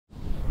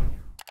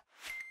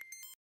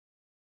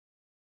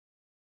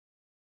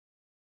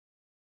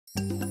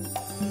When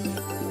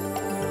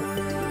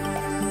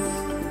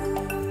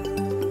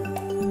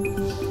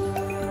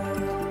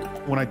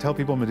I tell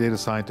people I'm a data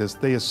scientist,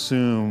 they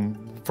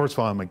assume, first of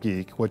all, I'm a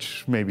geek,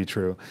 which may be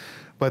true,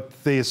 but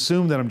they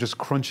assume that I'm just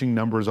crunching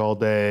numbers all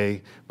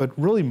day. But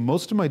really,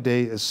 most of my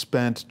day is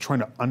spent trying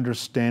to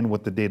understand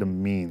what the data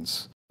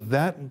means.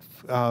 That,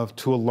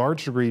 to a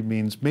large degree,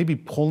 means maybe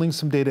pulling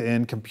some data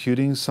in,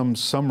 computing some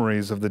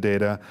summaries of the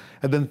data,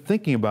 and then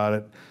thinking about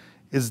it.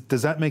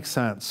 Does that make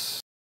sense?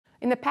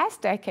 In the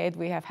past decade,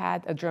 we have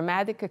had a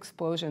dramatic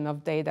explosion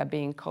of data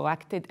being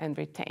collected and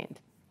retained.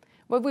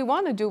 What we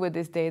want to do with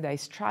this data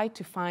is try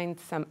to find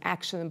some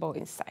actionable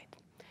insight.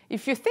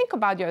 If you think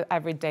about your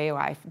everyday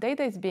life,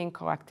 data is being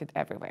collected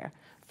everywhere,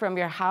 from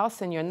your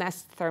house and your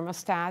Nest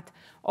thermostat,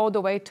 all the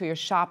way to your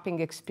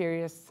shopping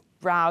experience,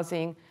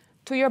 browsing,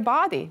 to your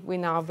body. We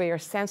now wear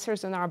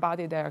sensors in our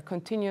body that are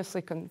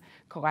continuously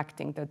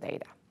collecting the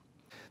data.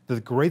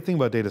 The great thing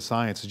about data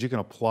science is you can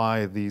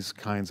apply this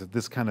kind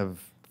of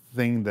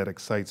thing that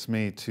excites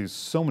me to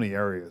so many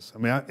areas. I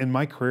mean, in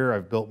my career,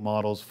 I've built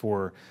models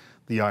for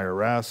the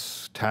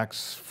IRS,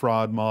 tax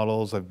fraud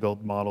models. I've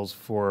built models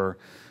for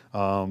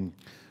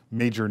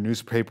major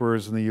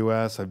newspapers in the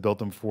US. I've built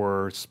them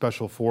for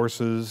special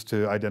forces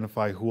to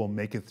identify who will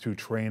make it through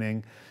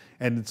training.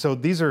 And so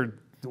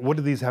what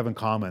do these have in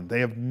common? They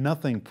have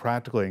nothing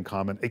practically in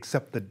common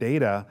except the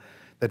data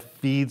that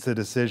feeds the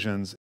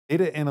decisions.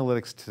 Data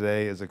analytics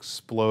today is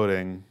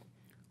exploding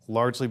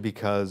largely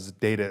because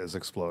data is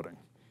exploding.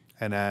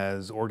 And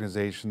as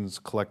organizations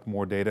collect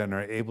more data and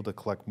are able to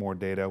collect more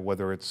data,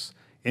 whether it's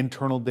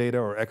internal data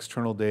or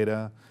external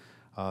data,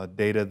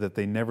 data that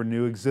they never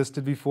knew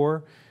existed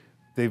before,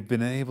 they've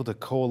been able to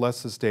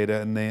coalesce this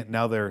data, and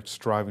now they're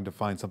striving to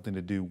find something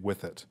to do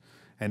with it.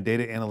 And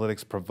data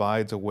analytics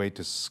provides a way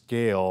to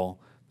scale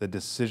the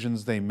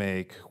decisions they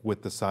make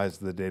with the size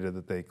of the data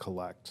that they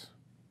collect.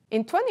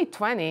 In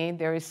 2020,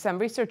 there is some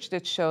research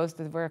that shows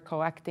that we're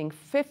collecting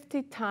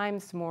 50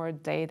 times more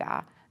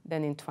data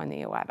than in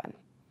 2011.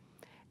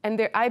 And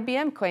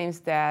IBM claims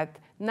that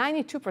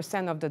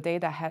 92% of the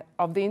data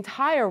of the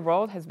entire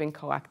world has been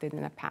collected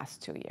in the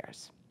past 2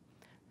 years.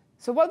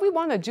 So what we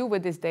want to do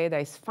with this data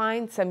is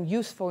find some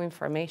useful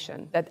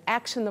information, that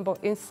actionable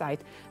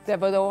insight that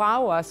would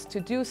allow us to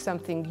do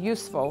something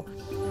useful.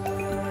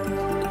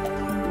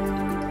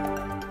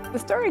 The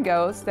story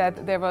goes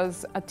that there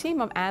was a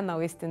team of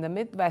analysts in the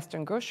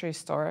Midwestern grocery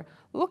store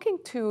looking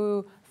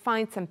to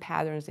find some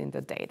patterns in the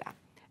data.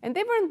 And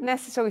they weren't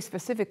necessarily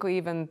specifically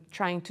even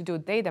trying to do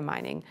data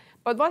mining.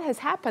 But what has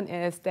happened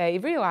is they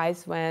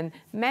realized when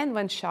men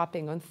went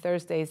shopping on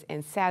Thursdays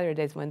and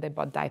Saturdays when they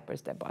bought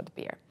diapers, they bought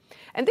beer.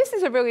 And this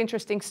is a really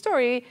interesting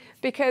story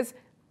because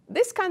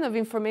this kind of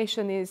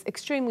information is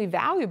extremely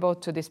valuable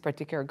to this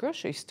particular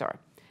grocery store.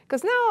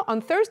 Because now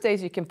on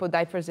Thursdays, you can put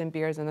diapers and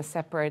beers in a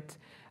separate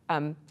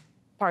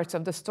parts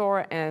of the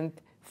store and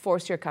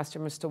force your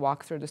customers to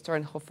walk through the store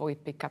and hopefully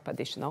pick up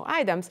additional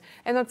items.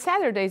 And on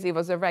Saturdays, it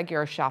was a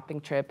regular shopping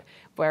trip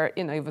where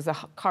it was a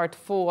cart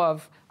full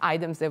of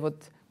items that would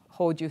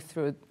hold you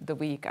through the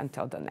week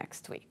until the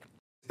next week.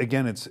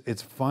 Again,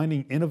 it's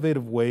finding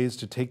innovative ways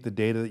to take the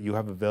data that you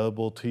have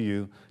available to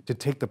you, to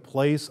take the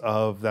place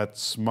of that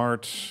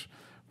smart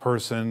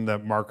person,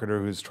 that marketer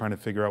who's trying to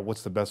figure out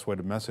what's the best way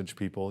to message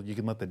people. You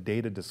can let the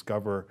data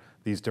discover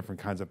these different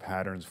kinds of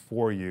patterns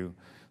for you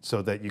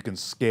so that you can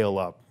scale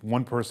up.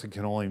 One person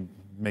can only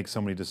make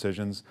so many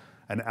decisions.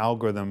 An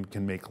algorithm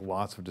can make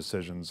lots of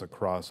decisions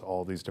across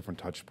all these different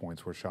touch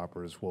points where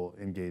shoppers will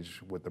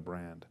engage with the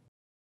brand.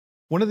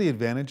 One of the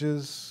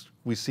advantages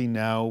we see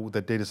now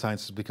that data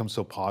science has become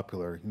so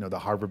popular, the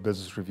Harvard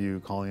Business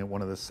Review calling it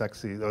one of the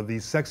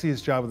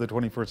sexiest job of the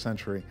 21st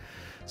century.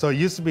 So it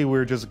used to be we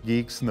were just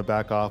geeks in the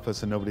back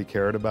office and nobody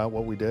cared about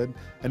what we did,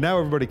 and now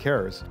everybody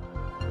cares.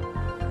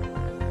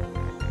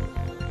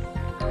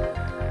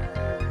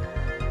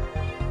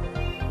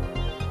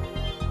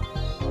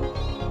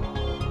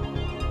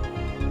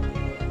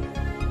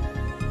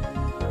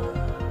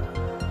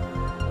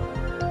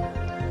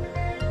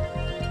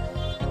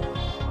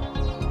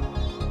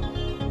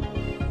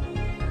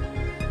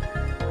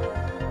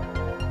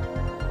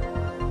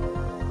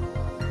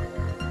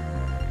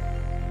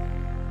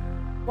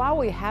 While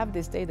we have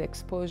this data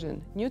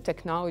explosion, new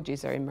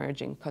technologies are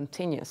emerging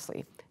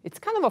continuously. It's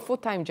kind of a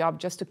full-time job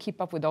just to keep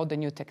up with all the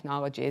new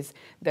technologies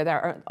that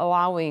are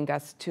allowing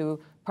us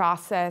to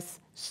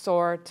process,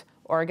 sort,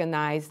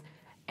 organize,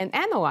 and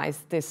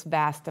analyze this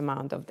vast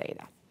amount of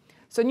data.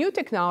 So new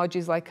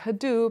technologies like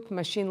Hadoop,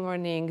 machine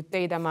learning,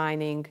 data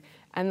mining,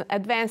 and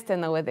advanced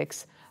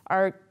analytics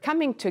are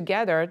coming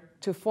together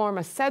to form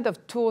a set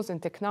of tools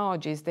and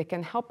technologies that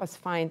can help us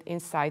find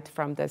insight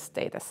from these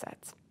data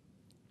sets.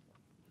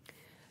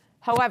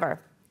 However,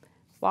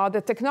 while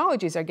the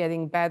technologies are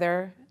getting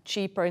better,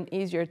 cheaper, and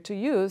easier to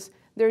use,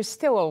 there's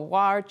still a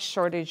large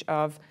shortage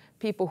of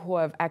people who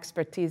have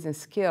expertise and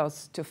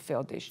skills to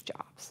fill these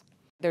jobs.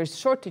 There's a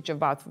shortage of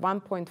about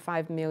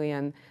 1.5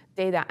 million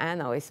data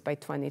analysts by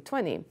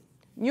 2020,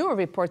 Newer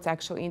reports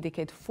actually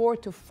indicate 4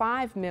 to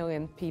 5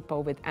 million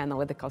people with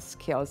analytical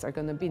skills are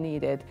going to be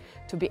needed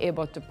to be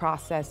able to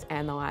process,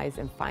 analyze,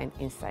 and find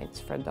insights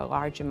from the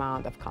large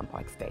amount of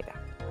complex data.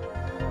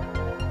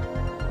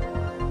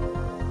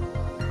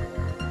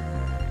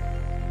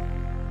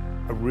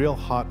 A real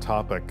hot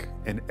topic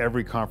in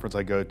every conference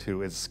I go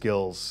to is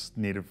skills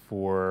needed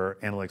for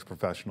analytics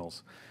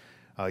professionals.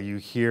 You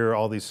hear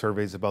all these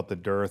surveys about the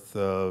dearth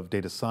of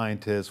data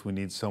scientists, we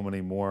need so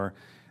many more,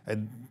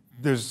 and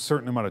there's a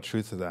certain amount of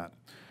truth to that.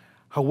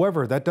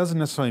 However, that doesn't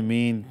necessarily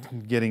mean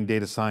getting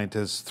data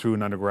scientists through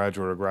an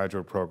undergraduate or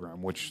graduate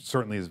program, which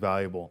certainly is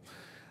valuable.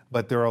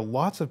 But there are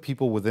lots of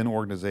people within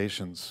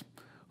organizations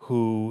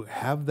who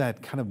have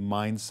that kind of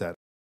mindset.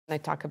 When I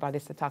talk about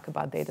this, I talk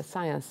about data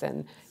science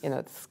and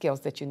the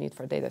skills that you need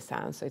for data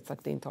science. So it's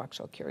like the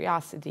intellectual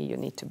curiosity, you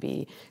need to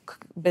be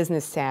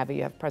business savvy,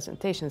 you have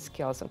presentation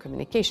skills and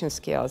communication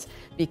skills,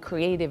 be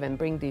creative and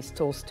bring these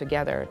tools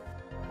together.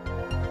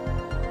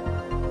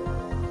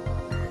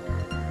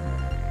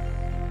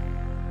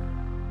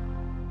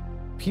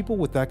 People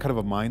with that kind of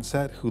a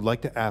mindset who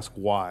like to ask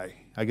why,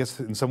 I guess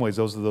in some ways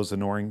those are those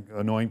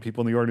annoying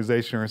people in the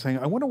organization who are saying,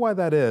 I wonder why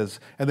that is,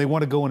 and they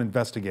want to go and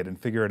investigate and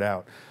figure it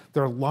out.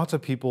 There are lots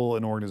of people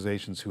in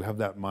organizations who have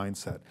that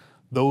mindset.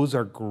 Those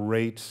are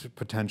great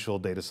potential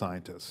data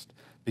scientists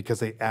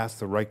because they ask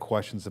the right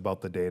questions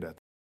about the data.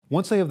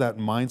 Once they have that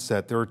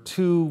mindset, there are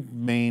two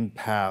main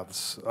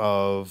paths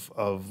of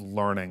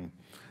learning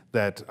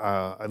that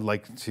I'd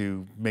like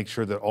to make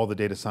sure that all the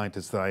data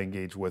scientists that I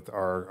engage with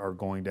are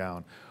going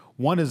down.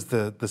 One is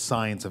the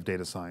science of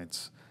data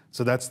science.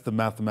 So that's the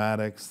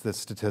mathematics, the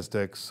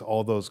statistics,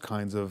 all those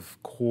kinds of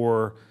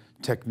core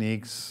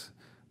techniques,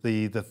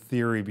 the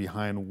theory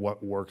behind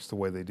what works the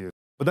way they do.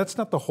 But that's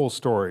not the whole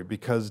story,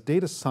 because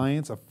data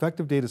science,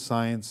 effective data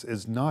science,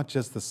 is not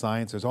just the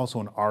science, there's also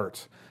an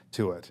art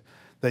to it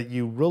that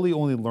you really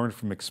only learn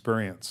from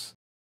experience.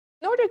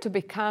 In order to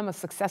become a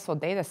successful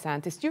data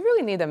scientist, you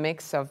really need a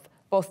mix of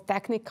both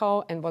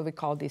technical and what we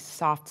call these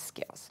soft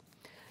skills.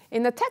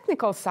 In the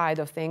technical side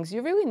of things,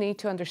 you really need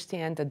to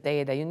understand the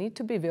data. You need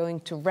to be willing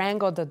to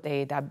wrangle the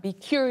data, be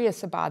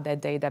curious about that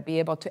data, be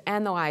able to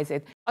analyze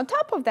it. On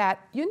top of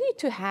that, you need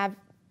to have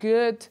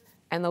good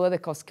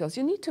analytical skills.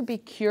 You need to be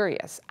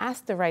curious,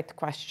 ask the right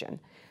question,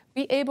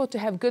 be able to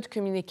have good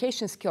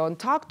communication skill and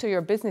talk to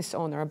your business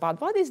owner about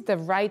what is the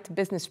right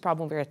business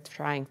problem we're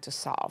trying to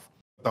solve.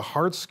 The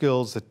hard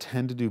skills that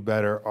tend to do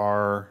better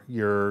are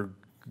your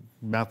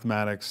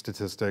mathematics,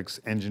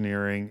 statistics,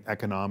 engineering,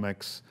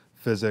 economics,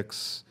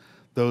 physics.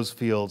 Those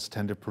fields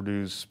tend to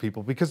produce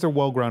people, because they're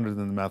well-grounded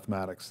in the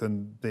mathematics,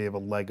 and they have a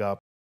leg up.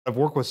 I've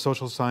worked with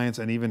social science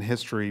and even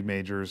history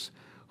majors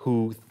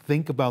who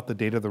think about the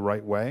data the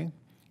right way,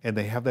 and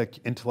they have that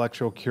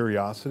intellectual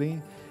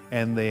curiosity,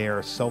 and they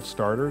are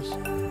self-starters.